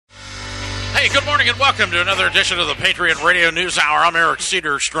Hey, good morning and welcome to another edition of the Patriot Radio News Hour. I'm Eric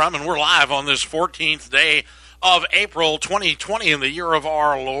Cedarstrom, and we're live on this 14th day of April 2020 in the year of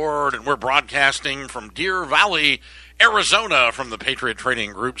our Lord, and we're broadcasting from Deer Valley, Arizona, from the Patriot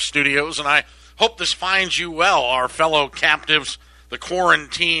Trading Group studios, and I hope this finds you well, our fellow captives, the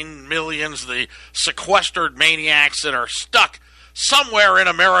quarantined millions, the sequestered maniacs that are stuck somewhere in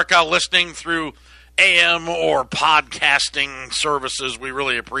America listening through AM or podcasting services. We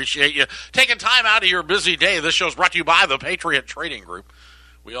really appreciate you taking time out of your busy day. This show is brought to you by the Patriot Trading Group.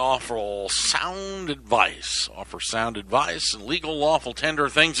 We offer sound advice and legal, lawful tender,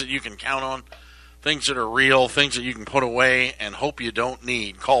 things that you can count on, things that are real, things that you can put away and hope you don't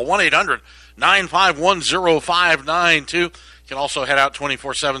need. Call 1-800-951-0592. You can also head out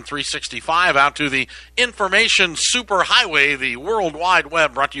 24/7, 365 out to the information superhighway, the World Wide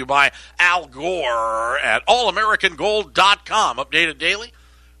Web, brought to you by Al Gore at allamericangold.com. Updated daily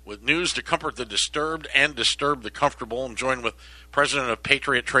with news to comfort the disturbed and disturb the comfortable. I'm joined with President of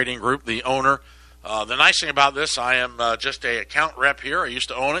Patriot Trading Group, the owner. The nice thing about this, I am just a account rep here. I used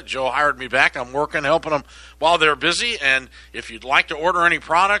to own it. Joe hired me back. I'm working, helping them while they're busy. And if you'd like to order any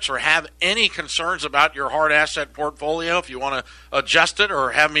products or have any concerns about your hard asset portfolio, if you want to adjust it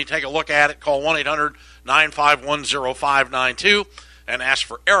or have me take a look at it, call 1-800-951-0592 and ask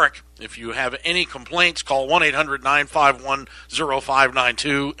for Eric. If you have any complaints, call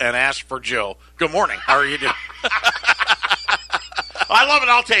 1-800-951-0592 and ask for Joe. Good morning. How are you doing? I love it.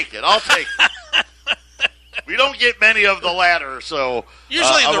 I'll take it. We don't get many of the latter, so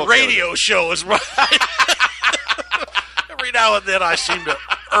usually the radio show is right. Every now and then I seem to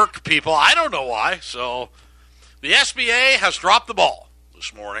irk people. I don't know why. So the SBA has dropped the ball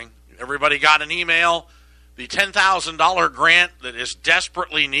this morning. Everybody got an email. The $10,000 grant that is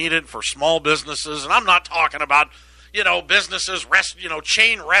desperately needed for small businesses, and I'm not talking about businesses,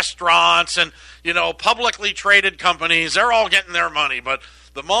 chain restaurants and, publicly traded companies. They're all getting their money. But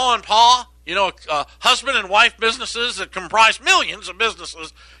the ma and pa, husband and wife businesses that comprise millions of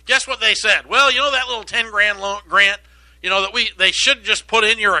businesses, guess what they said? Well, that little 10 grand grant, they should just put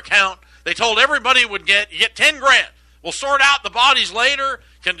in your account. They told everybody you get 10 grand. We'll sort out the bodies later,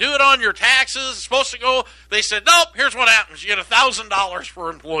 can do it on your taxes. It's supposed to go. They said, nope, here's what happens. You get $1,000 per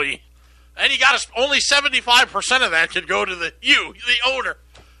employee. And you got only 75% of that could go to the owner,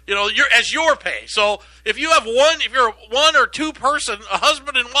 as your pay. So if you're a one or two person, a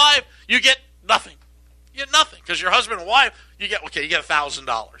husband and wife, you get nothing. You get nothing because your husband and wife, you get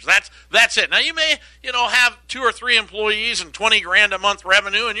 $1,000. That's it. Now you may, have 2 or 3 employees and 20 grand a month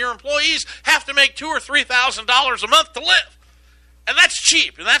revenue, and your employees have to make $2,000 or $3,000 a month to live. And that's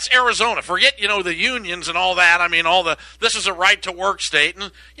cheap, and that's Arizona. Forget, the unions and all that. I mean, this is a right-to-work state,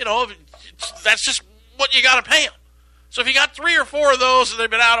 and, that's just what you got to pay them. So if you got 3 or 4 of those, and they've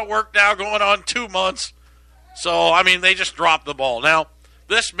been out of work now going on 2 months, so, they just dropped the ball. Now,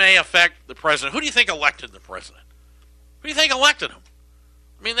 this may affect the president. Who do you think elected the president? Who do you think elected him?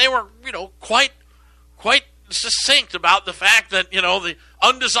 They were, quite succinct about the fact that, the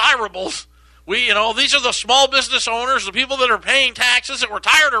undesirables, these are the small business owners, the people that are paying taxes, that were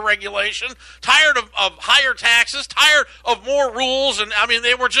tired of regulation, tired of higher taxes, tired of more rules, and,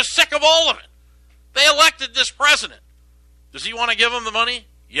 they were just sick of all of it. They elected this president. Does he want to give them the money?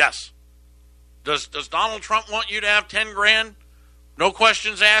 Yes. Does Donald Trump want you to have 10 grand? No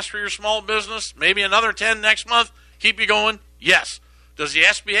questions asked for your small business? Maybe another 10 next month? Keep you going? Yes. Does the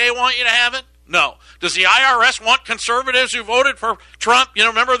SBA want you to have it? No. Does the IRS want conservatives who voted for Trump?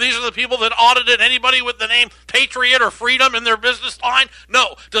 Remember, these are the people that audited anybody with the name Patriot or Freedom in their business line?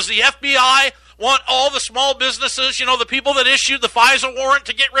 No. Does the FBI want all the small businesses, the people that issued the FISA warrant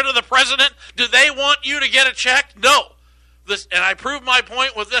to get rid of the president? Do they want you to get a check? No. And I proved my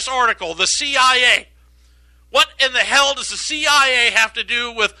point with this article. The CIA. What in the hell does the CIA have to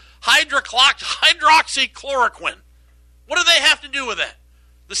do with hydroxychloroquine? What do they have to do with that?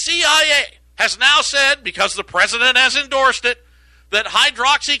 The CIA has now said, because the president has endorsed it, that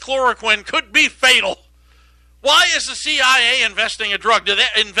hydroxychloroquine could be fatal. Why is the CIA investigating a drug? Do they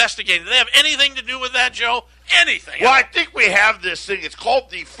have anything to do with that, Joe? Anything? Well, I think we have this thing. It's called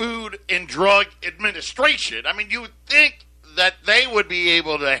the Food and Drug Administration. You would think that they would be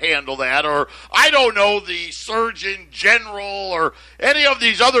able to handle that, or I don't know, the Surgeon General or any of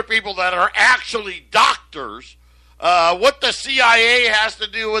these other people that are actually doctors. What the CIA has to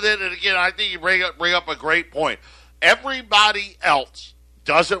do with it, and again, I think you bring up a great point. Everybody else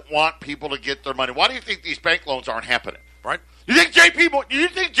doesn't want people to get their money. Why do you think these bank loans aren't happening? Right? You think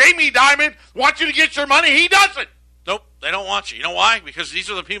Jamie Dimon wants you to get your money? He doesn't. Nope, they don't want you. You know why? Because these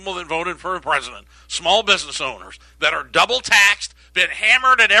are the people that voted for a president. Small business owners that are double taxed, been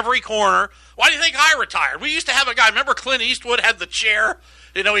hammered at every corner. Why do you think I retired? We used to have a guy, remember Clint Eastwood had the chair?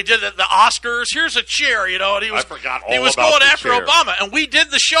 You know, he did the Oscars. Here's a chair, you know, and he was going after chair. Obama, and we did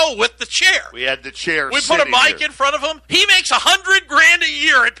the show with the chair. We had the chair. We put a mic in front of him. He makes $100,000 a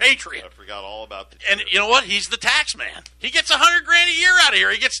year at Patriot. I forgot all about the chair. And you know what? He's the tax man. He gets $100,000 a year out of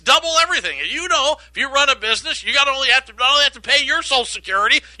here. He gets double everything. And you know, if you run a business, you not only have to pay your Social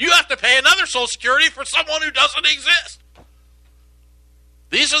Security, you have to pay another Social Security for someone who doesn't exist.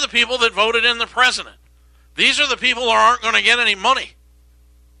 These are the people that voted in the president. These are the people who aren't going to get any money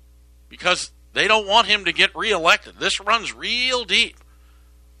because they don't want him to get reelected. This runs real deep.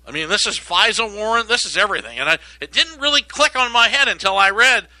 I mean, this is FISA warrant. This is everything. And it didn't really click on my head until I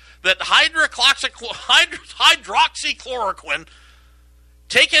read that hydroxychloroquine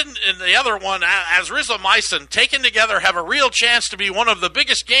taken, and the other one, azithromycin, taken together have a real chance to be one of the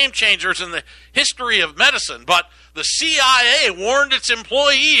biggest game changers in the history of medicine. But the CIA warned its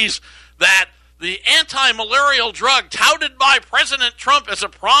employees that the anti-malarial drug touted by President Trump as a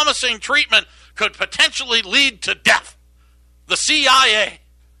promising treatment could potentially lead to death. The CIA.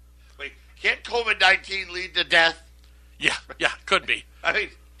 Wait, can't COVID-19 lead to death? Yeah, could be. I mean,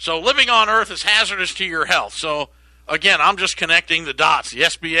 so living on Earth is hazardous to your health. So, again, I'm just connecting the dots. The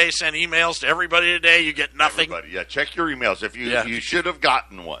SBA sent emails to everybody today. You get nothing. Everybody, yeah, check your emails. If you should have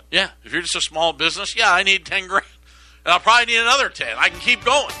gotten one. Yeah, if you're just a small business, I need $10,000. And I'll probably need another 10. I can keep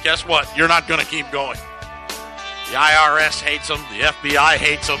going. Guess what? You're not going to keep going. The IRS hates them. The FBI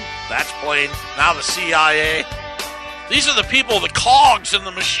hates them. That's plain. Now the CIA. These are the people, the cogs in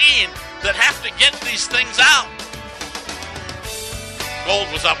the machine, that have to get these things out. Gold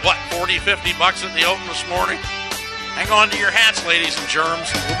was up, $40, $50 at the open this morning? Hang on to your hats, ladies and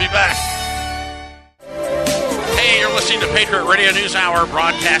germs. We'll be back. Hey, you're listening to Patriot Radio News Hour,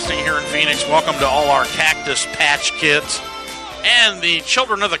 broadcasting here in Phoenix. Welcome to all our Cactus Patch Kids and the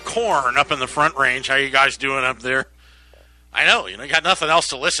Children of the Corn up in the Front Range. How you guys doing up there? I know, you got nothing else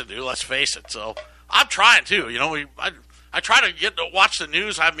to listen to, let's face it. So I'm trying to, I try to get to watch the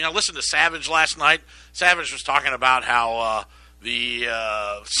news. I listened to Savage last night. Savage was talking about how the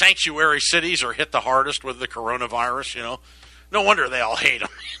sanctuary cities are hit the hardest with the coronavirus, No wonder they all hate him.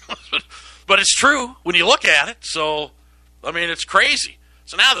 But it's true when you look at it. So, it's crazy.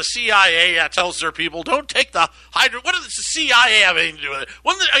 So now the CIA tells their people, don't take the hydro. What does the CIA have anything to do with it?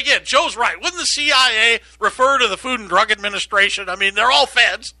 Again, Joe's right. Wouldn't the CIA refer to the Food and Drug Administration? They're all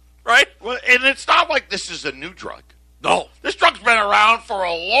feds, right? Well, and it's not like this is a new drug. No. This drug's been around for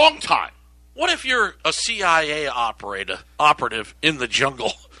a long time. What if you're a CIA operative in the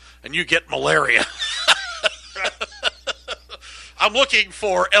jungle and you get malaria? I'm looking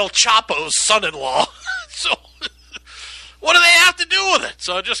for El Chapo's son-in-law. So what do they have to do with it?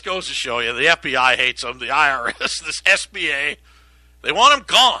 So it just goes to show you the FBI hates them, the IRS, this SBA. They want them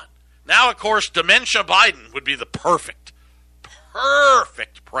gone. Now, of course, Dementia Biden would be the perfect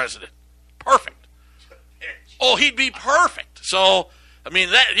president. Perfect. Oh, he'd be perfect. So,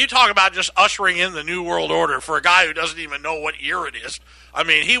 you talk about just ushering in the New World Order for a guy who doesn't even know what year it is.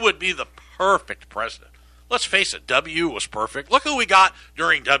 He would be the perfect president. Let's face it, W was perfect. Look who we got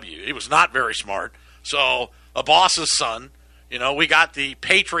during W. He was not very smart. So, a boss's son. We got the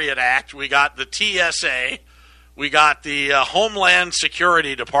Patriot Act. We got the TSA. We got the Homeland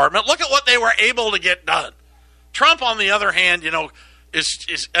Security Department. Look at what they were able to get done. Trump, on the other hand,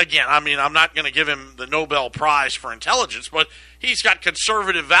 is again, I'm not going to give him the Nobel Prize for intelligence, but he's got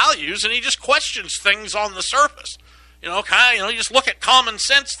conservative values, and he just questions things on the surface. You just look at common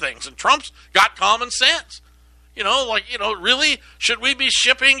sense things, and Trump's got common sense. Really, should we be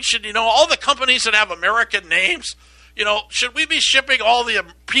shipping, all the companies that have American names, should we be shipping all the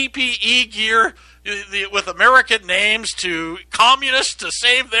PPE gear with American names to communists to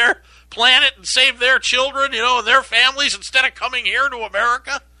save their planet and save their children, and their families instead of coming here to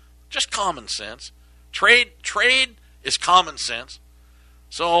America? Just common sense. Trade is common sense.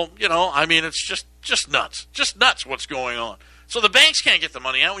 So, it's just nuts. Just nuts what's going on. So the banks can't get the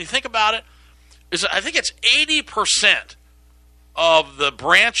money out. When you think about it, I think it's 80% of the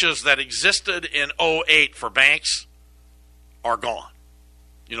branches that existed in 2008 for banks are gone.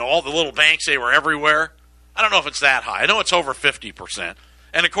 All the little banks, they were everywhere. I don't know if it's that high. I know it's over 50%.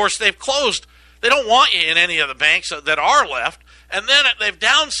 And, of course, they've closed. They don't want you in any of the banks that are left. And then they've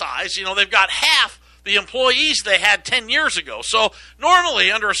downsized. They've got half the employees they had 10 years ago. So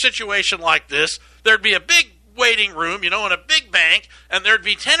normally under a situation like this, there'd be a big waiting room, in a big bank, and there'd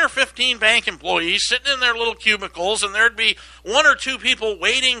be 10 or 15 bank employees sitting in their little cubicles, and there'd be one or two people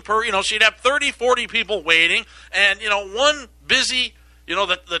waiting per, so you'd have 30, 40 people waiting, and, one busy,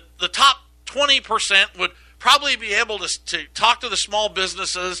 the top 20% would probably be able to talk to the small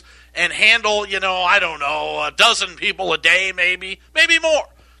businesses and handle, I don't know, a dozen people a day, maybe more.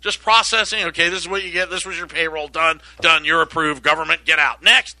 Just processing, okay, this is what you get, this was your payroll, done, you're approved, government, get out.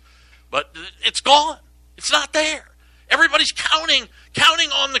 Next. But it's gone. It's not there. Everybody's counting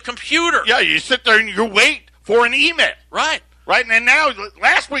on the computer. Yeah, you sit there and you wait for an email. Right. Right, and now,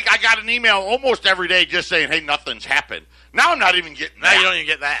 last week I got an email almost every day just saying, hey, nothing's happened. Now I'm not even getting that. Now you don't even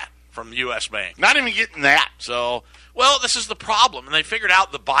get that from U.S. Bank. Not even getting that. So, well, this is the problem. And they figured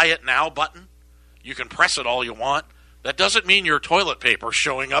out the Buy It Now button. You can press it all you want. That doesn't mean your toilet paper is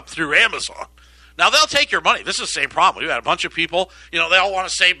showing up through Amazon. Now, they'll take your money. This is the same problem. We've had a bunch of people, they all want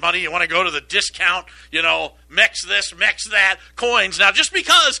to save money. You want to go to the discount, mix this, mix that, coins. Now, just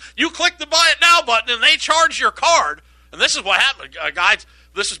because you click the Buy It Now button and they charge your card, and this is what happened, guys.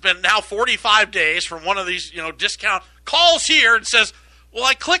 This has been now 45 days from one of these, discount calls here and says, well,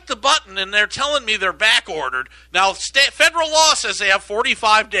 I clicked the button and they're telling me they're back ordered. Now, federal law says they have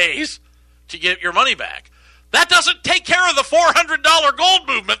 45 days to get your money back. That doesn't take care of the $400 gold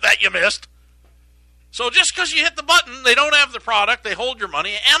movement that you missed. So just because you hit the button, they don't have the product, they hold your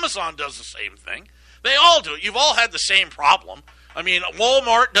money. Amazon does the same thing. They all do it. You've all had the same problem. I mean,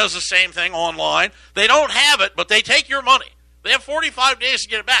 Walmart does the same thing online. They don't have it, but they take your money. They have 45 days to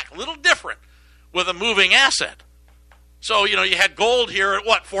get it back. A little different with a moving asset. So, you had gold here at,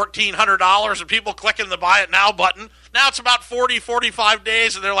 $1,400, and people clicking the Buy It Now button. Now it's about 40, 45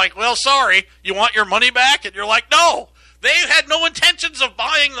 days, and they're like, well, sorry, you want your money back? And you're like, no. They had no intentions of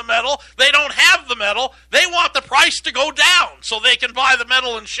buying the metal. They don't have the metal. They want the price to go down so they can buy the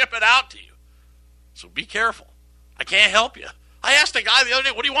metal and ship it out to you. So be careful. I can't help you. I asked a guy the other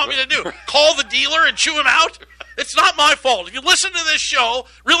day, what do you want me to do? Call the dealer and chew him out? It's not my fault. If you listen to this show,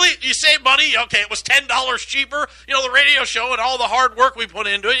 really, you save money. Okay, it was $10 cheaper. The radio show and all the hard work we put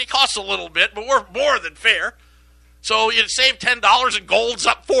into it, it costs a little bit, but we're more than fair. So you save $10 and gold's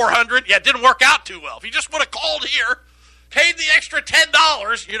up $400. Yeah, it didn't work out too well. If you just would have called here, paid the extra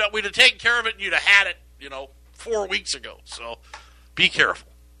 $10, we'd have taken care of it and you'd have had it, 4 weeks ago. So be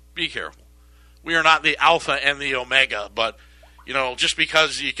careful. Be careful. We are not the alpha and the omega, but, just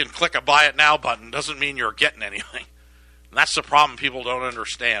because you can click a Buy It Now button doesn't mean you're getting anything. And that's the problem people don't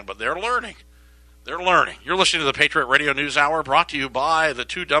understand, but they're learning. They're learning. You're listening to the Patriot Radio News Hour, brought to you by the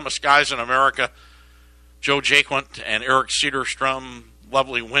two dumbest guys in America, Joe Jaquint and Eric Cedarstrom.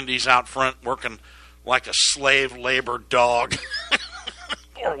 Lovely Wendy's out front, working like a slave labor dog.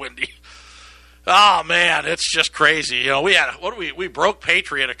 Poor Wendy. Oh, man, it's just crazy. We broke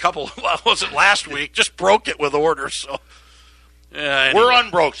Patriot a couple, was it last week? Just broke it with orders, so. Anyway. We're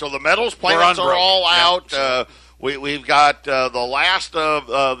unbroke, so the metals plants are all out. Yep. We've got the last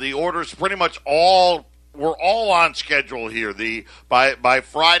of the orders pretty much all. We're all on schedule here. By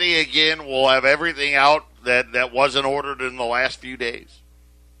Friday again, we'll have everything out that wasn't ordered in the last few days.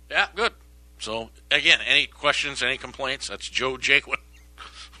 Yeah, good. So, again, any questions, any complaints? That's Joe Jaquin,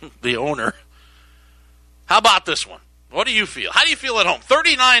 the owner. How about this one? What do you feel? How do you feel at home?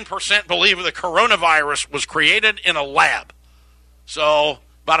 39% believe the coronavirus was created in a lab. So,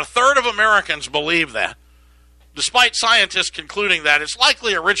 about a third of Americans believe that, despite scientists concluding that it's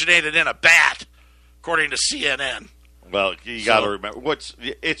likely originated in a bat, according to CNN. Well, you got to remember,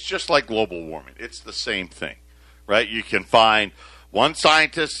 it's just like global warming. It's the same thing, right? You can find one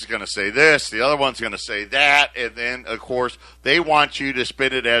scientist is going to say this, the other one's going to say that, and then, of course, they want you to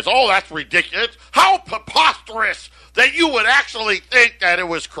spin it as, oh, that's ridiculous. How preposterous that you would actually think that it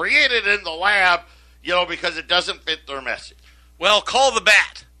was created in the lab, because it doesn't fit their message. Well, call the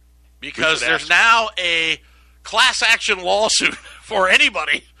bat, because there's now a class action lawsuit for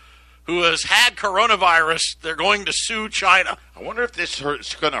anybody who has had coronavirus. They're going to sue China. I wonder if this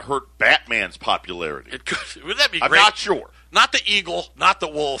is going to hurt Batman's popularity. It could. Would that be great? I'm not sure. Not the eagle, not the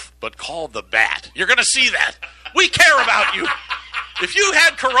wolf, but call the bat. You're going to see that. We care about you. If you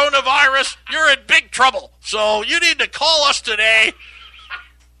had coronavirus, you're in big trouble. So you need to call us today.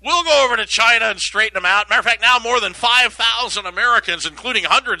 We'll go over to China and straighten them out. Matter of fact, now more than 5,000 Americans, including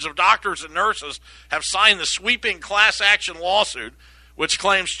hundreds of doctors and nurses, have signed the sweeping class action lawsuit, which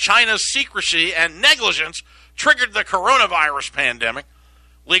claims China's secrecy and negligence triggered the coronavirus pandemic.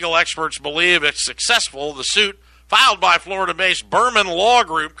 Legal experts believe if successful, the suit filed by Florida-based Berman Law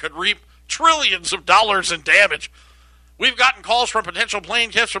Group could reap trillions of dollars in damage. We've gotten calls from potential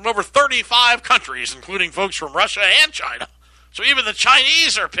plaintiffs from over 35 countries, including folks from Russia and China. So even the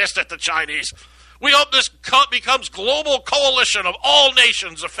Chinese are pissed at the Chinese. We hope this becomes global coalition of all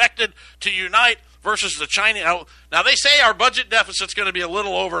nations affected to unite versus the China. Now they say our budget deficit's going to be a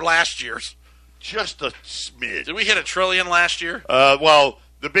little over last year's. Just a smidge. Did we hit $1 trillion last year? Well,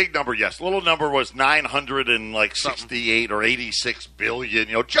 The big number, yes. The little number was 968 or 86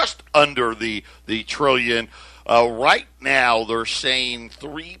 billion, just under the trillion. Right now, they're saying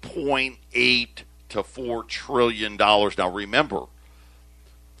 3.8 to $4 trillion. Now, remember,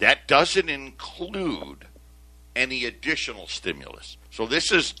 that doesn't include any additional stimulus. So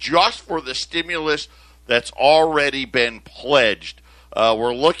this is just for the stimulus that's already been pledged.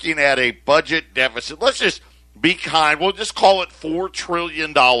 We're looking at a budget deficit. Let's just be kind. We'll just call it $4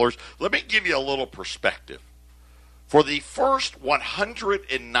 trillion. Let me give you a little perspective. For the first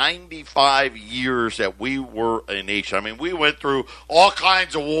 195 years that we were a nation, I mean, we went through all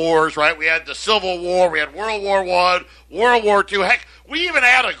kinds of wars, right? We had the Civil War, we had World War I, World War II. Heck, we even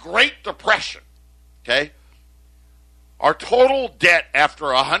had a Great Depression, okay? Our total debt after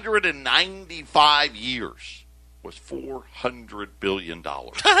 195 years was $400 billion.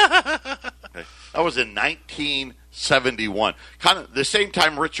 Okay. That was in 1971. Kind of the same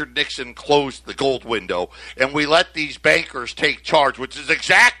time Richard Nixon closed the gold window, and we let these bankers take charge, which is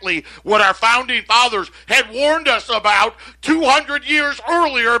exactly what our founding fathers had warned us about 200 years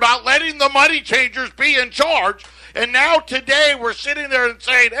earlier, about letting the money changers be in charge. And now today we're sitting there and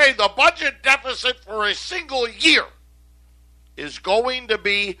saying, hey, the budget deficit for a single year is going to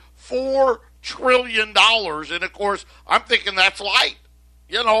be $4 trillion. And, of course, I'm thinking that's light.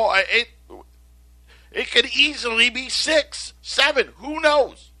 It could easily be 6, 7. Who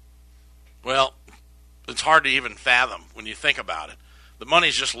knows? Well, it's hard to even fathom when you think about it. The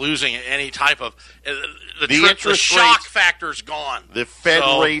money's just losing any type of the shock factor's gone. The Fed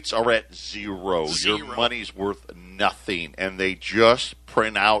rates are at zero. Your money's worth nothing, and they just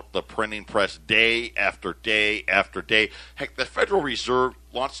print out the printing press day after day after day. Heck, the Federal Reserve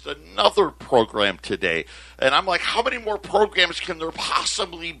launched another program today, and I'm like, how many more programs can there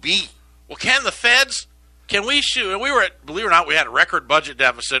possibly be? Well, can the feds? Can we shoot? We were at, believe it or not, we had a record budget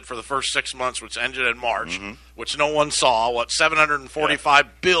deficit for the first 6 months, which ended in March, which no one saw. What, $745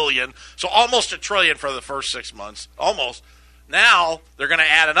 billion? So almost $1 trillion for the first 6 months. Almost. Now they're going to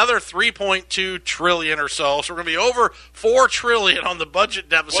add another $3.2 trillion or so. So we're going to be over $4 trillion on the budget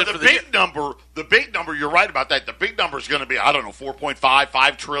deficit. Well, the big number. You're right about that. The big number is going to be, I don't know, 4.5,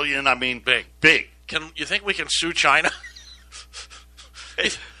 $5 trillion. I mean, big. Can you think we can sue China?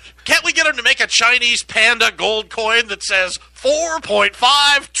 Can't we get them to make a Chinese panda gold coin that says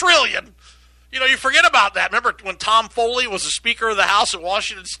 4.5 trillion? You forget about that. Remember when Tom Foley was the Speaker of the House at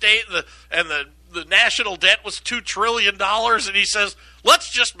Washington State and the national debt was $2 trillion, and he says, let's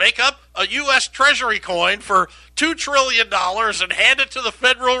just make up a U.S. Treasury coin for $2 trillion and hand it to the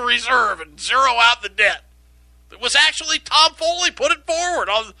Federal Reserve and zero out the debt. It was actually Tom Foley put it forward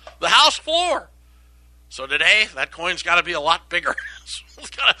on the House floor. So today, that coin's got to be a lot bigger. It's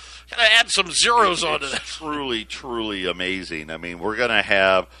got to add some zeros onto that. Truly, truly amazing. I mean, we're going to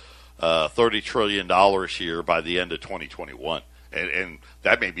have $30 trillion here by the end of 2021. And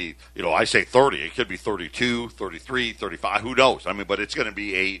that may be, I say 30. It could be 32, 33, 35. Who knows? I mean, but it's going to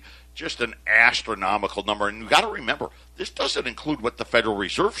be just an astronomical number. And you've got to remember, this doesn't include what the Federal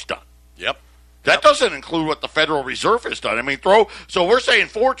Reserve's done. Yep. That doesn't include what the Federal Reserve has done. I mean, so we're saying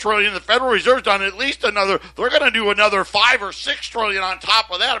 $4 trillion. The Federal Reserve's done at least another. They're going to do another $5 or $6 trillion on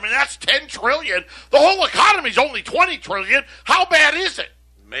top of that. I mean, that's $10 trillion. The whole economy's only $20 trillion. How bad is it?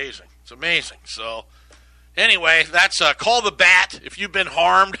 Amazing. It's amazing. So, anyway, that's call the bat. If you've been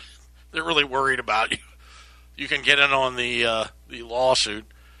harmed, they're really worried about you. You can get in on the lawsuit.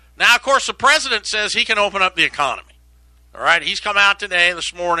 Now, of course, the president says he can open up the economy. All right, he's come out today,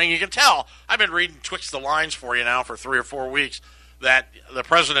 this morning. You can tell. I've been reading twixt the lines for you now for 3 or 4 weeks that the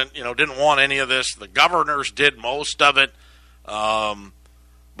president, didn't want any of this. The governors did most of it.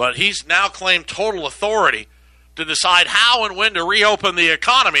 But he's now claimed total authority to decide how and when to reopen the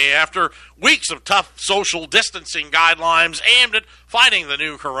economy after weeks of tough social distancing guidelines aimed at fighting the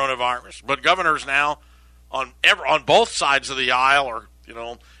new coronavirus. But governors now on both sides of the aisle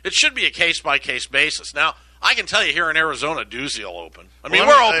it should be a case-by-case basis. Now, I can tell you here in Arizona, Doozy will open. I mean,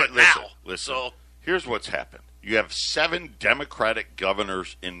 we're open now. Listen, so here's what's happened. You have 7 Democratic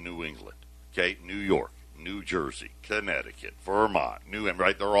governors in New England, okay? New York, New Jersey, Connecticut, Vermont,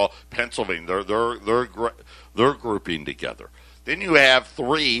 right? They're all Pennsylvania. They're grouping together. Then you have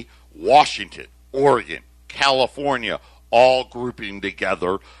 3, Washington, Oregon, California, all grouping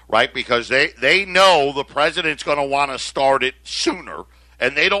together, right? Because they know the president's going to want to start it sooner,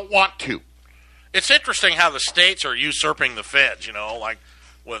 and they don't want to. It's interesting how the states are usurping the feds, like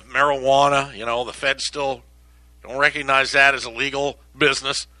with marijuana, the feds still don't recognize that as a legal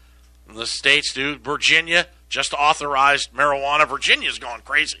business. And the states do. Virginia just authorized marijuana. Virginia's gone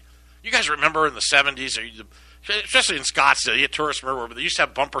crazy. You guys remember in the 70s, especially in Scottsdale, you get tourists everywhere, but they used to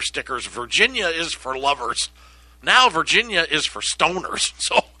have bumper stickers. Virginia is for lovers. Now Virginia is for stoners.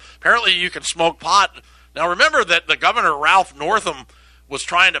 So apparently you can smoke pot. Now remember that the governor, Ralph Northam, was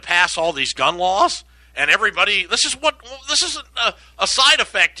trying to pass all these gun laws, and everybody, this is a side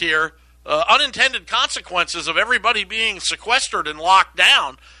effect here, unintended consequences of everybody being sequestered and locked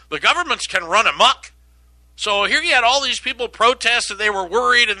down. The governments can run amok. So here you had all these people protest, and they were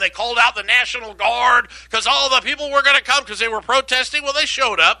worried, and they called out the National Guard because all the people were going to come because they were protesting. Well, they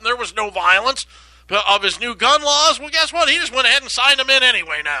showed up, and there was no violence of his new gun laws. Well, guess what? He just went ahead and signed them in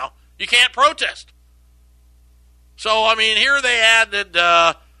anyway now. You can't protest. So, I mean, here they added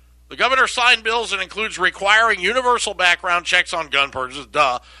the governor signed bills that includes requiring universal background checks on gun purchases,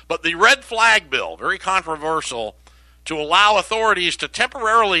 but the red flag bill, very controversial, to allow authorities to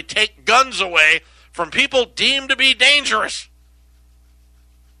temporarily take guns away from people deemed to be dangerous.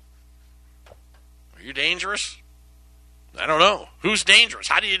 Are you dangerous? I don't know. Who's dangerous?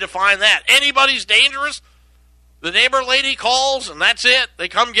 How do you define that? Anybody's dangerous? The neighbor lady calls, and that's it. They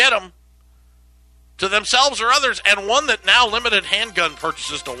come get them. To themselves or others, and one that now limited handgun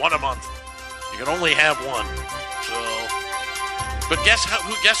purchases to one a month. You can only have one. So, but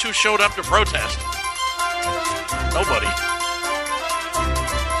guess who showed up to protest? Nobody.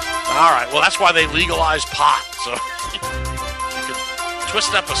 All right, well, that's why they legalized pot. So you can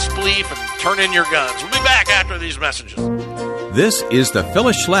twist up a spleef and turn in your guns. We'll be back after these messages. This is the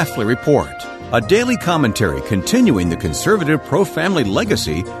Phyllis Schlafly Report, a daily commentary continuing the conservative pro-family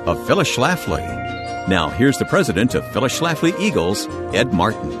legacy of Phyllis Schlafly. Now, here's the president of Phyllis Schlafly Eagles, Ed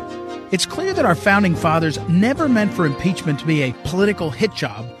Martin. It's clear that our founding fathers never meant for impeachment to be a political hit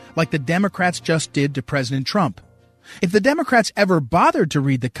job like the Democrats just did to President Trump. If the Democrats ever bothered to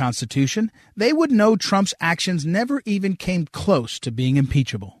read the Constitution, they would know Trump's actions never even came close to being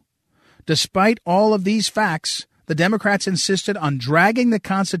impeachable. Despite all of these facts, the Democrats insisted on dragging the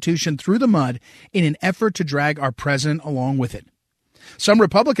Constitution through the mud in an effort to drag our president along with it. Some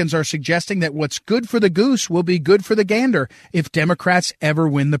Republicans are suggesting that what's good for the goose will be good for the gander if Democrats ever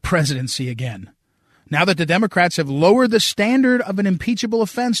win the presidency again. Now that the Democrats have lowered the standard of an impeachable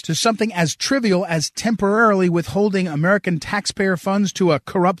offense to something as trivial as temporarily withholding American taxpayer funds to a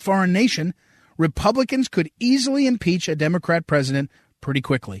corrupt foreign nation, Republicans could easily impeach a Democrat president pretty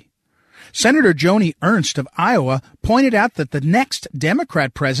quickly. Senator Joni Ernst of Iowa pointed out that the next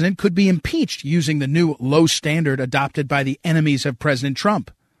Democrat president could be impeached using the new low standard adopted by the enemies of President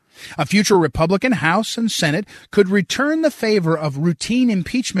Trump. A future Republican House and Senate could return the favor of routine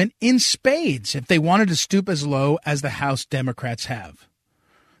impeachment in spades if they wanted to stoop as low as the House Democrats have.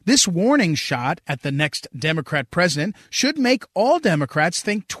 This warning shot at the next Democrat president should make all Democrats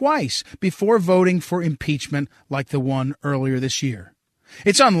think twice before voting for impeachment like the one earlier this year.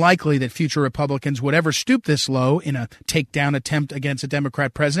 It's unlikely that future Republicans would ever stoop this low in a takedown attempt against a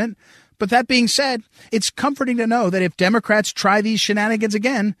Democrat president. But that being said, it's comforting to know that if Democrats try these shenanigans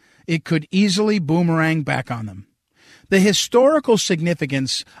again, it could easily boomerang back on them. The historical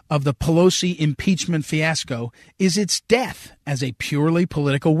significance of the Pelosi impeachment fiasco is its death as a purely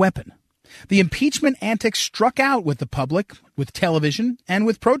political weapon. The impeachment antics struck out with the public, with television, and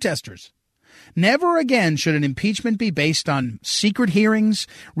with protesters. Never again should an impeachment be based on secret hearings,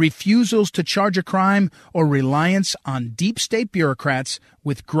 refusals to charge a crime, or reliance on deep state bureaucrats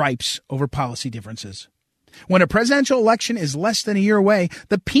with gripes over policy differences. When a presidential election is less than a year away,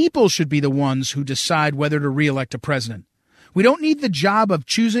 the people should be the ones who decide whether to re-elect a president. We don't need the job of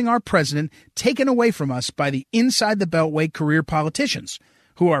choosing our president taken away from us by the inside-the-beltway career politicians,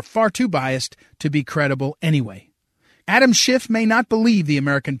 who are far too biased to be credible anyway. Adam Schiff may not believe the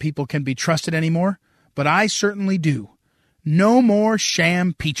American people can be trusted anymore, but I certainly do. No more sham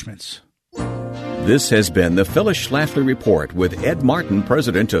impeachments. This has been the Phyllis Schlafly Report with Ed Martin,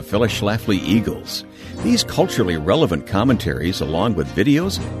 president of Phyllis Schlafly Eagles. These culturally relevant commentaries, along with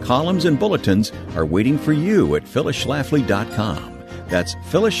videos, columns, and bulletins, are waiting for you at phyllisschlafly.com. That's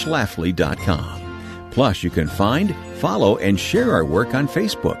phyllisschlafly.com. Plus, you can find, follow, and share our work on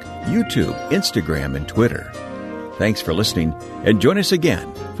Facebook, YouTube, Instagram, and Twitter. Thanks for listening, and join us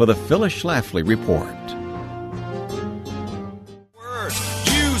again for the Phyllis Schlafly Report.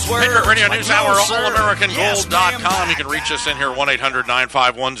 Patriot Radio News Hour, allamericangold.com. You can reach us in here,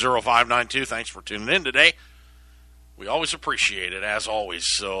 1-800-951-0592. Thanks for tuning in today. We always appreciate it, as always.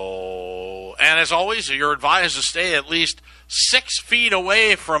 And as always, you're advised to stay at least 6 feet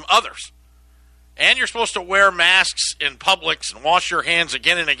away from others. And you're supposed to wear masks in Publix and wash your hands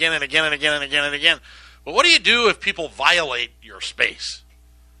again and again and again and again and again and again. But what do you do if people violate your space?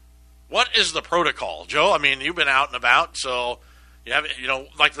 What is the protocol, Joe? I mean, you've been out and about, so You have,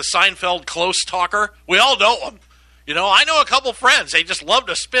 like the Seinfeld close talker. We all know him. I know a couple friends. They just love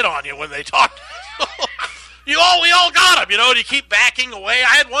to spit on you when they talk. We all got them, and you keep backing away.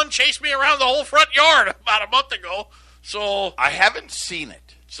 I had one chase me around the whole front yard about a month ago. So I haven't seen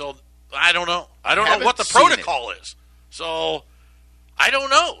it. So I don't know. I don't know what the protocol is. So I don't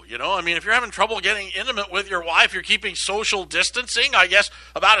know. If you're having trouble getting intimate with your wife, you're keeping social distancing, I guess,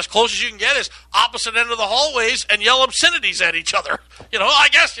 about as close as you can get is opposite end of the hallways and yell obscenities at each other. I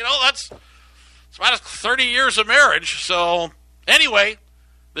guess, that's about 30 years of marriage. So anyway,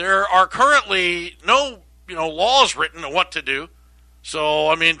 there are currently no, laws written on what to do.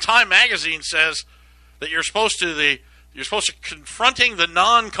 So, Time Magazine says that you're supposed to confronting the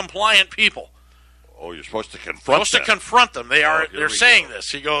non-compliant people. Oh, you're supposed to confront them. They're saying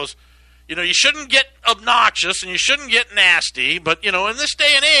this. He goes, you shouldn't get obnoxious and you shouldn't get nasty, but, in this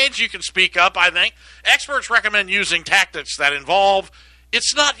day and age, you can speak up, I think. Experts recommend using tactics that involve,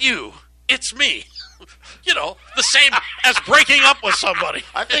 it's not you, it's me. The same as breaking up with somebody.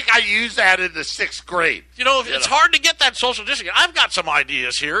 I think I used that in the 6th grade. It's hard to get that social distancing. I've got some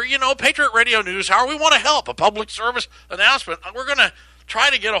ideas here. Patriot Radio News Hour, we want to help. A public service announcement. We're going to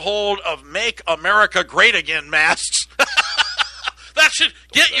try to get a hold of Make America Great Again masks. That should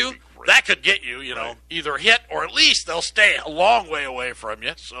get you. That could get you, either hit or at least they'll stay a long way away from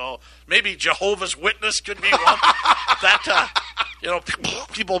you. So maybe Jehovah's Witness could be one that,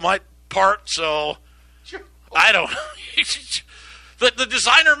 people might part. So I don't know. The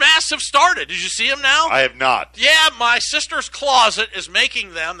designer masks have started. Did you see them now? I have not. Yeah, my sister's closet is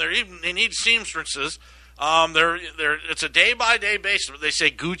making them. They need seamstresses. It's a day-by-day basis. They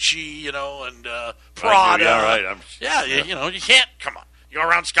say Gucci, and Prada. Yeah, right. You can't, come on. You go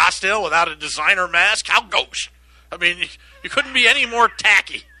around Scottsdale without a designer mask? How gauche? You couldn't be any more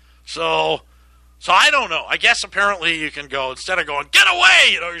tacky. So I don't know. I guess apparently you can go, instead of going, get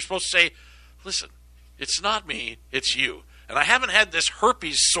away, you're supposed to say, listen, it's not me, it's you. And I haven't had this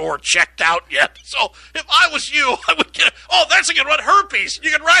herpes sore checked out yet. So if I was you, I would get it. Oh, that's a good one, herpes.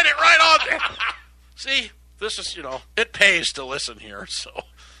 You can write it right on there. See, this is, it pays to listen here, so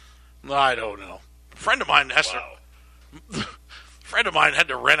I don't know. A friend of mine had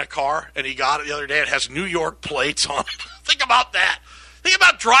to rent a car, and he got it the other day. It has New York plates on it. Think about that. Think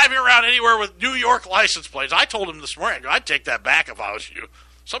about driving around anywhere with New York license plates. I told him this morning, I'd take that back if I was you.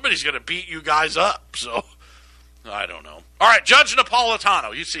 Somebody's going to beat you guys up, so I don't know. All right, Judge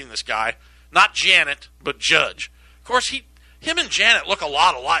Napolitano. You've seen this guy. Not Janet, but Judge. Of course, him and Janet look a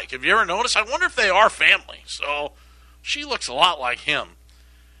lot alike. Have you ever noticed? I wonder if they are family. So she looks a lot like him.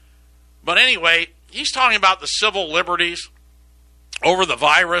 But anyway, he's talking about the civil liberties over the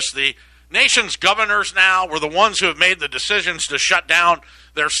virus. The nation's governors now were the ones who have made the decisions to shut down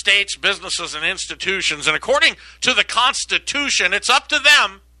their states, businesses, and institutions. And according to the Constitution, it's up to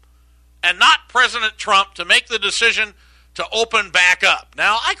them and not President Trump to make the decision to open back up.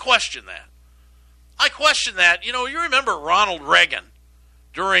 Now, I question that. You remember Ronald Reagan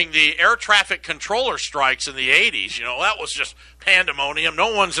during the air traffic controller strikes in the 80s. That was just pandemonium.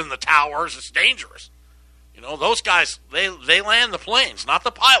 No one's in the towers. It's dangerous. Those guys, they land the planes, not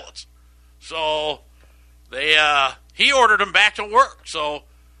the pilots. So he ordered them back to work. So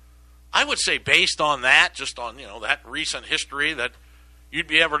I would say based on that, just on, that recent history, that you'd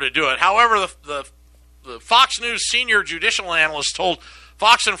be able to do it. However, the Fox News senior judicial analyst told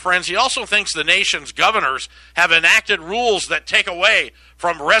Fox and Friends he also thinks the nation's governors have enacted rules that take away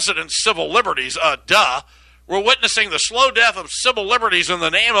from residents' civil liberties. We're witnessing the slow death of civil liberties in the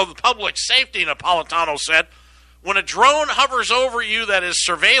name of public safety, Napolitano said. When a drone hovers over you that is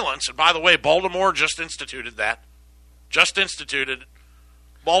surveillance, and by the way, Baltimore just instituted that.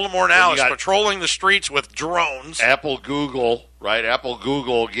 Baltimore now is patrolling the streets with drones. Apple, Google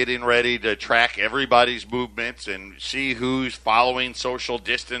getting ready to track everybody's movements and see who's following social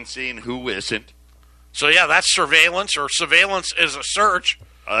distancing, who isn't. So, yeah, that's surveillance, or surveillance is a search.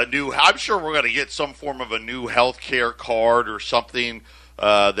 I'm sure we're going to get some form of a new health care card or something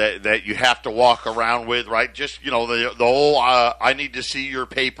that you have to walk around with, right? Just, the whole I need to see your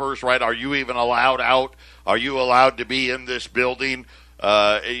papers, right? Are you even allowed out? Are you allowed to be in this building?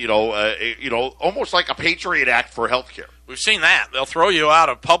 Almost like a Patriot Act for healthcare. We've seen that. They'll throw you out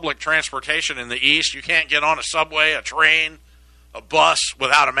of public transportation in the East. You can't get on a subway, a train, a bus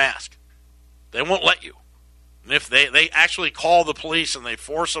without a mask. They won't let you. And if they actually call the police and they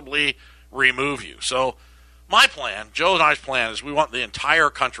forcibly remove you. So my plan, Joe and I's plan, is we want the entire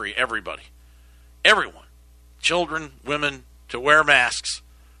country, everybody, everyone, children, women, to wear masks.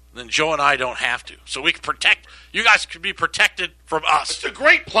 Then Joe and I don't have to. So we can protect, you guys could be protected from us. It's a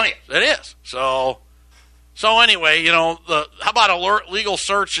great plan. It is. So So anyway, how about alert legal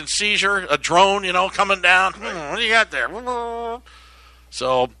search and seizure, a drone, coming down? What do you got there?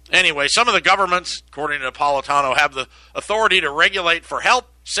 So anyway, some of the governments, according to Napolitano, have the authority to regulate for health,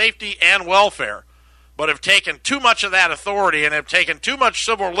 safety, and welfare, but have taken too much of that authority and have taken too much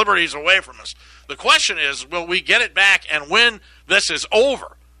civil liberties away from us. The question is, will we get it back and when this is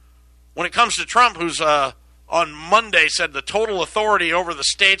over? When it comes to Trump, who's on Monday said the total authority over the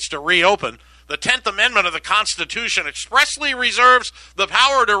states to reopen, the 10th Amendment of the Constitution expressly reserves the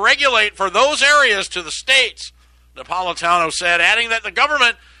power to regulate for those areas to the states, Napolitano said, adding that the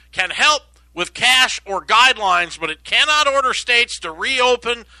government can help with cash or guidelines, but it cannot order states to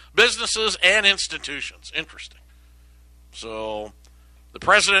reopen businesses and institutions. Interesting. So the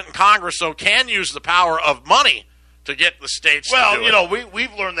president and Congress, though, can use the power of money to get the states to do it.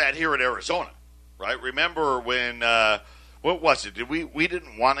 We've learned that here in Arizona, right? Remember when, what was it? We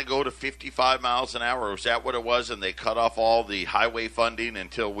didn't want to go to 55 miles an hour? Was that what it was? And they cut off all the highway funding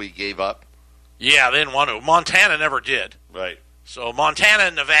until we gave up? Yeah, they didn't want to. Montana never did. Right. So Montana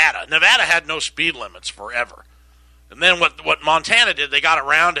and Nevada. Nevada had no speed limits forever. And then what Montana did, they got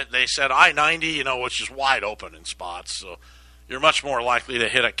around it. They said I-90, which is wide open in spots. So you're much more likely to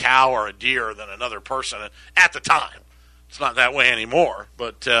hit a cow or a deer than another person at the time. It's not that way anymore.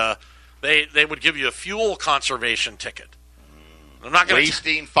 But they would give you a fuel conservation ticket. I'm not going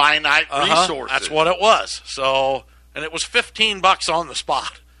wasting finite resources. That's what it was. So, and it was $15 on the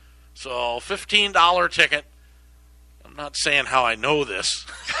spot. So $15 ticket. I'm not saying how I know this,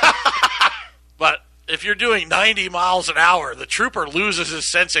 but if you're doing 90 miles an hour, the trooper loses his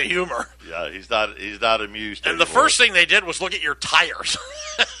sense of humor. Yeah, he's not amused. And the first thing they did was look at your tires.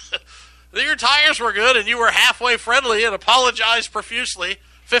 Your tires were good, and you were halfway friendly and apologized profusely.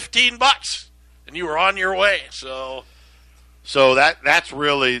 $15, and you were on your way. So that's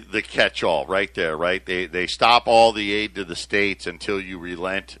really the catch-all right there, right? They stop all the aid to the states until you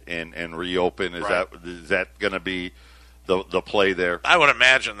relent and reopen. Is that going to be the play there? I would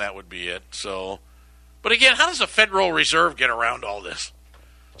imagine that would be it. So, but again, how does the Federal Reserve get around all this?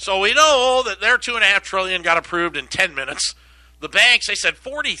 So we know that their $2.5 trillion got approved in 10 minutes. The banks, they said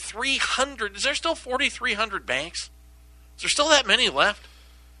 4,300. Is there still 4,300 banks? Is there still that many left?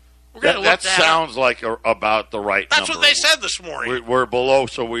 That sounds like about the right That's number. what they said this morning. We're below,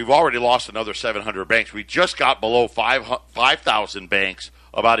 so we've already lost another 700 banks. We just got below 5,000 banks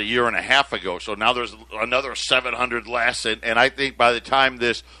about a year and a half ago, so now there's another 700 less, and I think by the time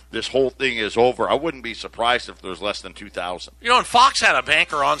this whole thing is over, I wouldn't be surprised if there's less than 2,000. And Fox had a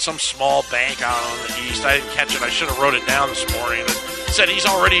banker on, some small bank out on the east. I didn't catch it. I should have wrote it down this morning. That said he's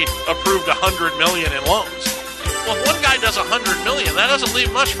already approved $100 million in loans. Well, if one guy does $100 million, that doesn't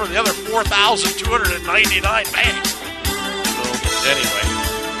leave much for the other 4,299 banks. So, anyway.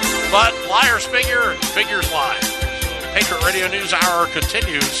 But liars figure and figures lie. So, Patriot Radio News Hour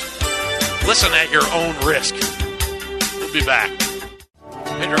continues. Listen at your own risk. We'll be back.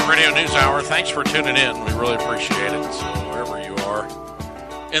 Patriot Radio News Hour, thanks for tuning in. We really appreciate it. So, wherever you are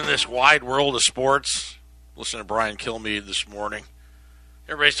in this wide world of sports, listen to Brian Kilmeade this morning.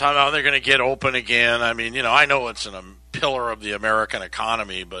 Everybody's talking about they're going to get open again. I mean, I know it's a pillar of the American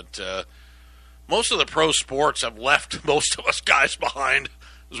economy, but most of the pro sports have left most of us guys behind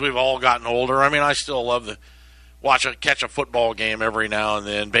as we've all gotten older. I mean, I still love to catch a football game every now and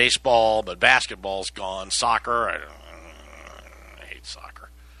then. Baseball, but basketball's gone. Soccer, I hate soccer.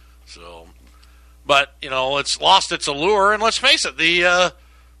 So, but, it's lost its allure, and let's face it,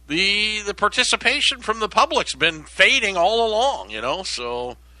 the participation from the public's been fading all along,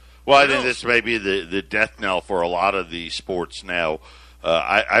 so. Well, I think this may be the death knell for a lot of these sports now.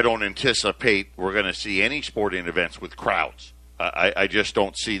 I don't anticipate we're going to see any sporting events with crowds. I just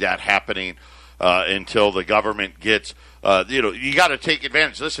don't see that happening until the government gets, you got to take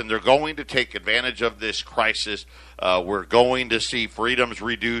advantage. Listen, they're going to take advantage of this crisis. We're going to see freedoms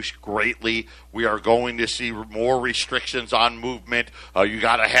reduced greatly. We are going to see more restrictions on movement. You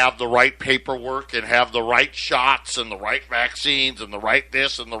got to have the right paperwork and have the right shots and the right vaccines and the right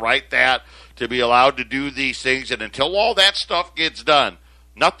this and the right that to be allowed to do these things. And until all that stuff gets done,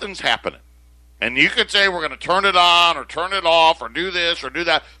 nothing's happening. And you could say we're going to turn it on or turn it off or do this or do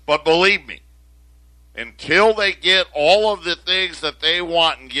that. But believe me, until they get all of the things that they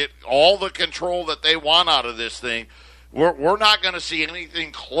want and get all the control that they want out of this thing, we're not going to see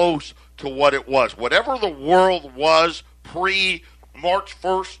anything close to what it was. Whatever the world was pre-March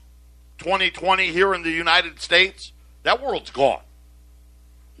 1st, 2020 here in the United States, that world's gone.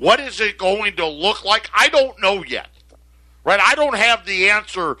 What is it going to look like? I don't know yet. Right? I don't have the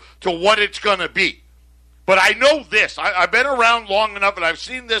answer to what it's going to be. But I know this. I've been around long enough and I've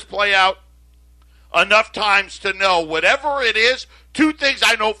seen this play out. enough times to know whatever it is. Two things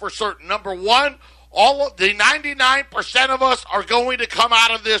I know for certain. Number one, all of the 99% of us are going to come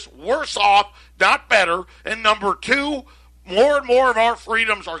out of this worse off, not better. And number two, more and more of our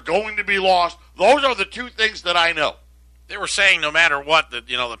freedoms are going to be lost. Those are the two things that I know. They were saying no matter what, the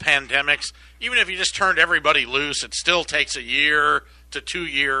pandemics, even if you just turned everybody loose, it still takes a year to 2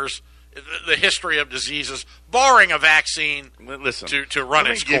 years. The history of diseases, barring a vaccine, listen, to run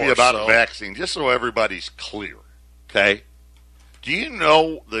its course. Let me give you about a vaccine, just so everybody's clear, okay? Do you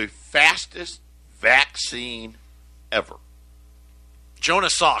know the fastest vaccine ever?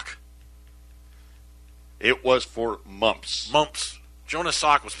 Jonas Salk. It was for mumps. Mumps. Jonas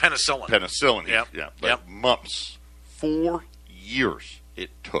Salk was penicillin. Penicillin, yep. Yeah, but mumps. 4 years it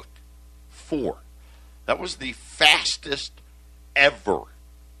took. 4. That was the fastest ever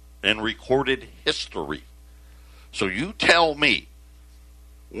in recorded history. So you tell me,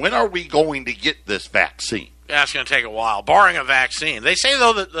 when are we going to get this vaccine? Yeah, it's going to take a while, barring a vaccine. They say,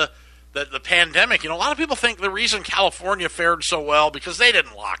 though, that the pandemic, a lot of people think the reason California fared so well because they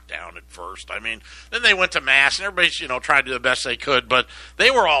didn't lock down at first. I mean, then they went to mass, and everybody's, tried to do the best they could, but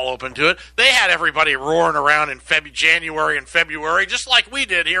they were all open to it. They had everybody roaring around in January and February, just like we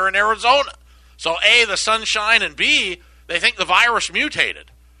did here in Arizona. So, A, the sunshine, and B, they think the virus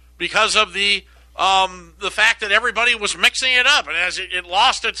mutated because of the fact that everybody was mixing it up, and as it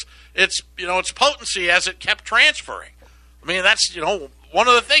lost its potency as it kept transferring. I mean, that's one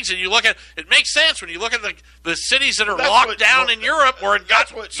of the things that you look at. It makes sense when you look at the cities that are locked down in Europe where it got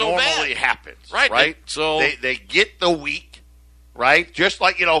so bad. That's what normally happens, right? So they get the weak, right? Just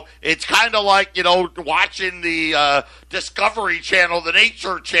like it's kind of like watching the Discovery Channel, the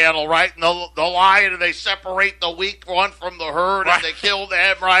Nature Channel, right? And the lion, and they separate the weak one from the herd, right, and they kill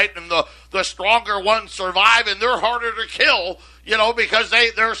them, right? And the stronger ones survive, and they're harder to kill, because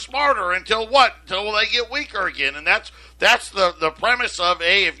they're smarter until they get weaker again. And that's the premise of,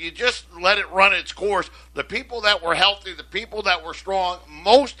 if you just let it run its course, the people that were healthy, the people that were strong,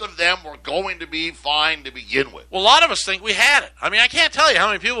 most of them were going to be fine to begin with. Well, a lot of us think we had it. I mean, I can't tell you how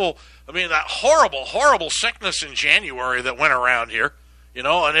many people, that horrible, horrible sickness in January that went around here,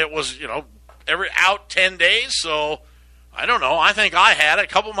 and it was, every out 10 days, so I don't know. I think I had it. A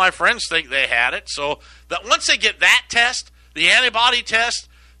couple of my friends think they had it. So that once they get that test, the antibody test,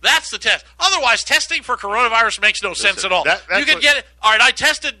 that's the test. Otherwise, testing for coronavirus makes no sense at all. You could get it. All right, I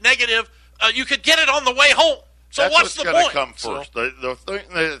tested negative. You could get it on the way home. So what's the point? Come first. The thing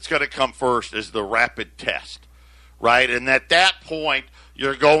that's going to come first is the rapid test, right? And at that point,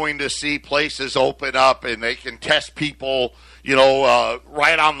 you're going to see places open up, and they can test people,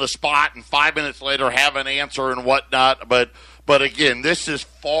 right on the spot, and 5 minutes later have an answer and whatnot. But again, this is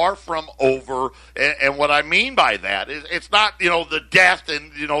far from over, and what I mean by that is it's not, the death,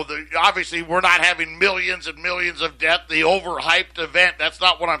 and, obviously we're not having millions and millions of death, the overhyped event. That's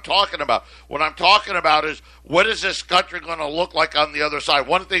not what I'm talking about. What I'm talking about is, what is this country going to look like on the other side?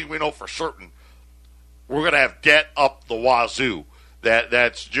 One thing we know for certain, we're going to have debt up the wazoo.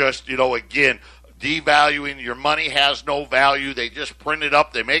 That's just, again, devaluing. Your money has no value. They just print it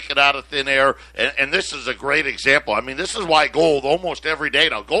up. They make it out of thin air. And this is a great example. I mean, this is why gold almost every day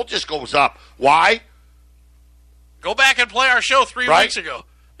now, gold just goes up. Why? Go back and play our show 3 weeks ago.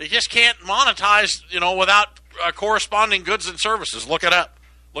 They just can't monetize, without corresponding goods and services. Look it up.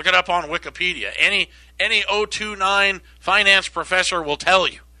 Look it up on Wikipedia. Any 029 finance professor will tell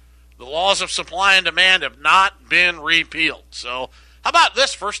you. The laws of supply and demand have not been repealed. So how about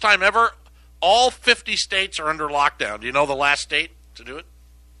this? First time ever, all 50 states are under lockdown. Do you know the last state to do it?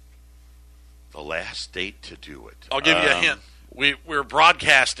 The last state to do it. I'll give you a hint. We're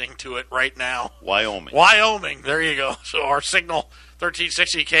broadcasting to it right now. Wyoming. There you go. So our signal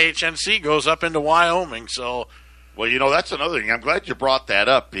 1360 KHNC goes up into Wyoming. So, well, that's another thing. I'm glad you brought that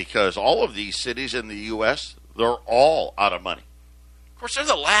up, because all of these cities in the U.S., they're all out of money. Of course, they're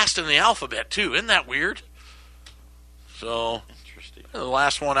the last in the alphabet, too. Isn't that weird? So, interesting. The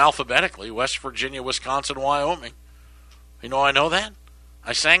last one alphabetically, West Virginia, Wisconsin, Wyoming. You know I know that?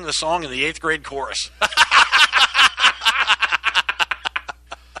 I sang the song in the 8th grade chorus.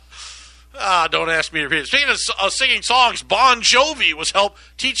 Don't ask me to repeat it. Speaking of singing songs, Bon Jovi was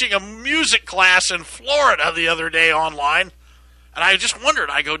teaching a music class in Florida the other day online. And I just wondered,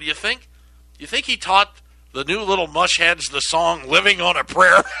 do you think he taught the new little mushheads the song Living on a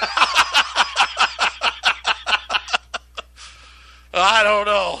Prayer? I don't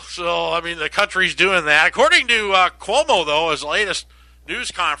know. So, the country's doing that. According to Cuomo, though, his latest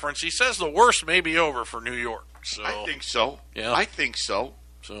news conference, he says the worst may be over for New York. So I think so. Yeah. I think so.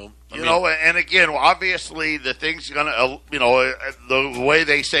 So, and again, obviously the thing's going to, the way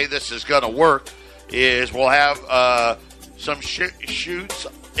they say this is going to work is we'll have some shoots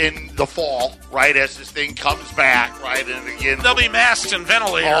in the fall, right, as this thing comes back, right, and again there'll be masks and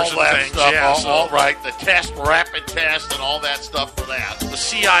ventilators all that and things. Stuff, yeah, all right, the rapid test, and all that stuff for that. The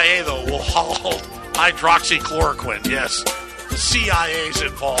CIA though will haul hydroxychloroquine. Yes, the CIA's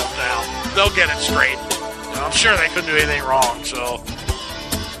involved now. They'll get it straight. I'm sure they couldn't do anything wrong. So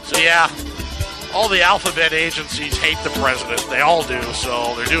yeah, all the alphabet agencies hate the president. They all do.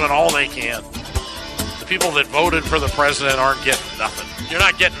 So they're doing all they can. The people that voted for the president aren't getting nothing. You're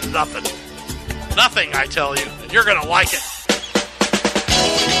not getting nothing. Nothing, I tell you. And you're going to like it.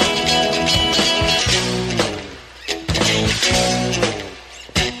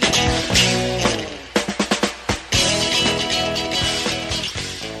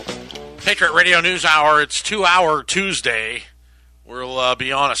 Patriot Radio News Hour. It's 2-hour Tuesday. We'll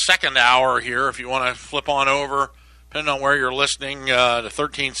be on a second hour here if you want to flip on over, depending on where you're listening, to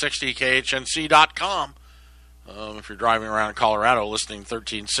 1360khnc.com. If you're driving around Colorado listening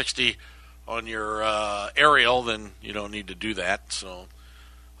 1360 on your aerial, then you don't need to do that.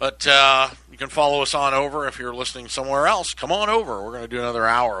 But you can follow us on over if you're listening somewhere else. Come on over. We're going to do another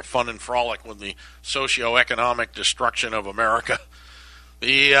hour of fun and frolic with the socioeconomic destruction of America.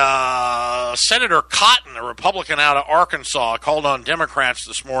 The Senator Cotton, a Republican out of Arkansas, called on Democrats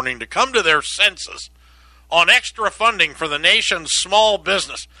this morning to come to their senses on extra funding for the nation's small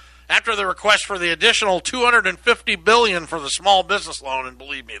business after the request for the additional $250 billion for the small business loan. And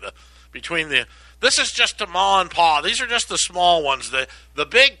believe me, this is just to ma and pa. These are just the small ones. The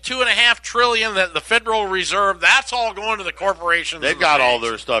big $2.5 trillion that the Federal Reserve, that's all going to the corporations. They've got all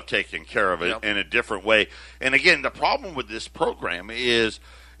their stuff taken care of in a different way. And again, the problem with this program is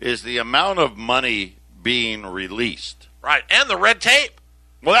the amount of money being released. Right, and the red tape.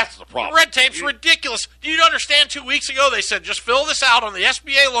 Well, that's the problem. The red tape's ridiculous. Do you understand 2 weeks ago they said just fill this out on the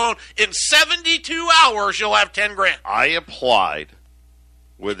SBA loan. In 72 hours, you'll have $10,000. I applied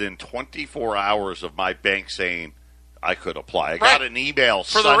within 24 hours of my bank saying I could apply. I got an email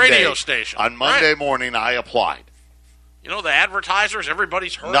for Sunday, the radio station. On Monday morning, I applied. You know, the advertisers,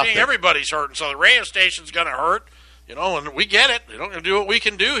 everybody's hurting. Nothing. Everybody's hurting. So the radio station's going to hurt. You know, and we get it. They don't do what we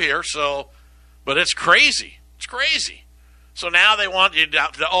can do here. So, but it's crazy. It's crazy. So now they want you to,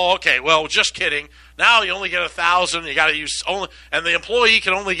 oh, okay, well, just kidding. Now you only get 1,000. You got to use only, and the employee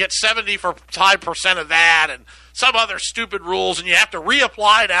can only get 75% of that, and some other stupid rules, and you have to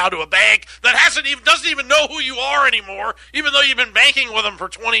reapply now to a bank that doesn't even know who you are anymore, even though you've been banking with them for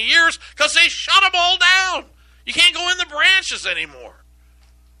 20 years, because they shut them all down. You can't go in the branches anymore.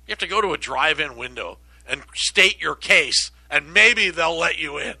 You have to go to a drive-in window and state your case, and maybe they'll let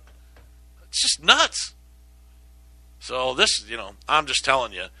you in. It's just nuts. So this, I'm just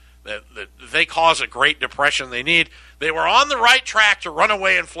telling you that they cause a Great Depression. They were on the right track to run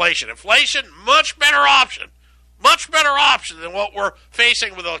away inflation. Inflation, much better option than what we're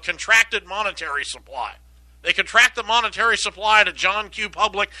facing with a contracted monetary supply. They contract the monetary supply to John Q.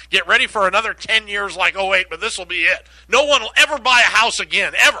 Public, get ready for another 10 years like 08, but this will be it. No one will ever buy a house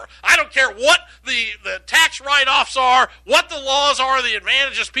again, ever. I don't care what the tax write-offs are, what the laws are, the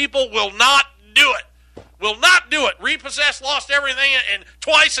advantages. People will not do it. Will not do it. Repossessed, lost everything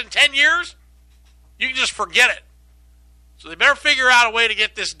twice in 10 years? You can just forget it. So they better figure out a way to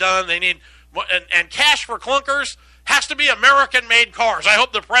get this done. They need, and cash for clunkers has to be American-made cars. I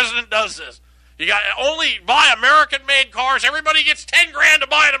hope the president does this. You got to only buy American-made cars. Everybody gets $10,000 to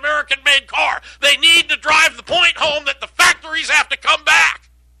buy an American-made car. They need to drive the point home that the factories have to come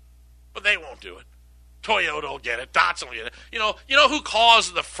back. But they won't do it. Toyota will get it. Datsun will get it. You know who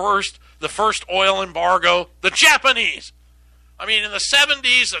caused the first oil embargo? The Japanese. I mean, in the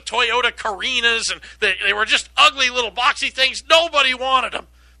 70s, the Toyota Carinas, and they were just ugly little boxy things. Nobody wanted them.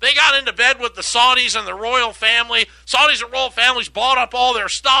 They got into bed with the Saudis and the royal family. Saudis and royal families bought up all their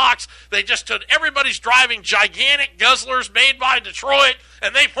stocks. Everybody's driving gigantic guzzlers made by Detroit,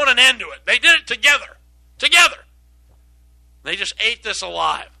 and they put an end to it. They did it together. They just ate this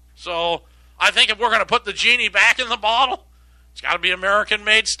alive. So I think if we're going to put the genie back in the bottle, it's got to be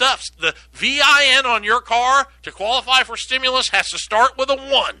American-made stuff. The VIN on your car to qualify for stimulus has to start with a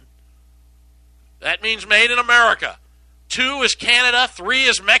 1. That means made in America. 2 is Canada. 3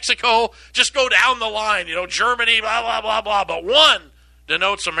 is Mexico. Just go down the line. Germany, blah, blah, blah, blah. But 1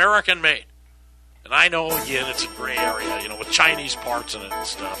 denotes American-made. And I know, again, it's a gray area, with Chinese parts in it and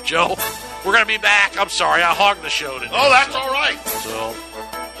stuff. Joe, we're going to be back. I'm sorry, I hogged the show today. Oh, that's all right. So,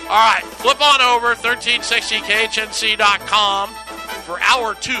 all right, flip on over, 1360khnc.com for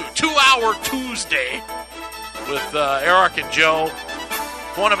hour 2, 2-hour Tuesday with Eric and Joe.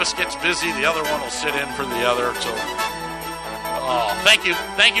 If one of us gets busy, the other one will sit in for the other. So, Oh, thank you.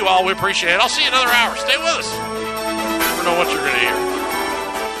 Thank you all. We appreciate it. I'll see you another hour. Stay with us. You never know what you're going to hear.